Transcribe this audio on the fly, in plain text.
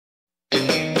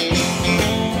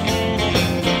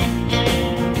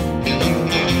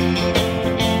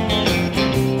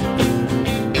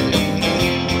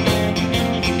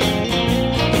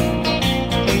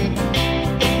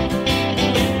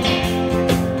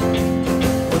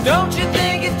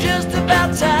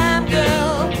about time,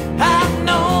 girl. I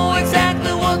know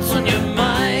exactly what's on your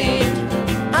mind.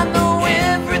 I know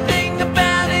everything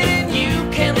about it, and you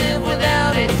can't live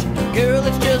without it. Girl,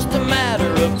 it's just a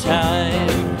matter of time.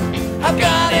 I've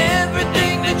got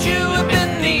everything that you have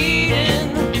been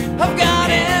needing. I've got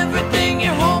everything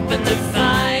you're hoping to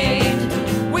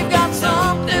find. We've got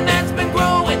something that's been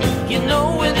growing. You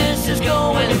know where this is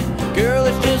going. Girl,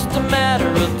 it's just a matter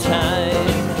of time.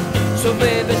 So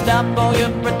baby, stop all your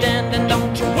pretending.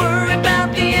 Don't you worry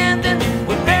about the ending.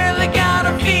 We barely got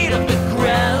our feet off the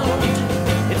ground.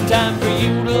 It's time for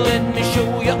you to let me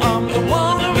show you I'm the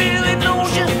one who really knows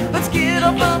you. Let's get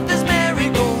off of this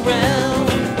merry-go-round.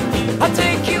 I'll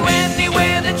take you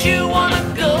anywhere that you wanna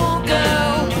go,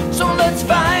 girl. So let's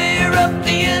fire up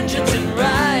the engines and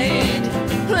ride.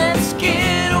 Let's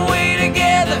get away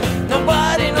together.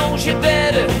 Nobody knows you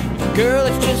better. Girl,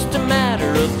 it's just a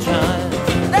matter of time.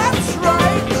 That's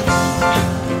right.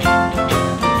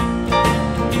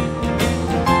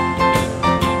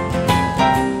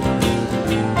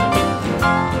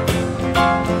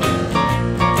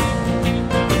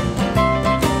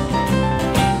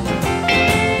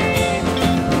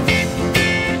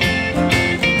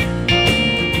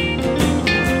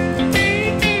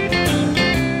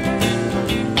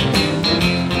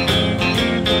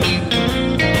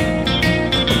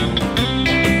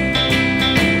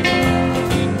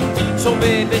 So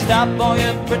baby, stop all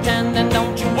your pretending.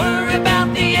 Don't you worry about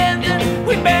the ending.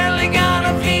 We barely got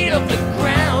our feet off the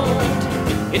ground.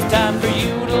 It's time for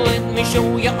you to let me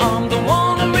show you I'm the one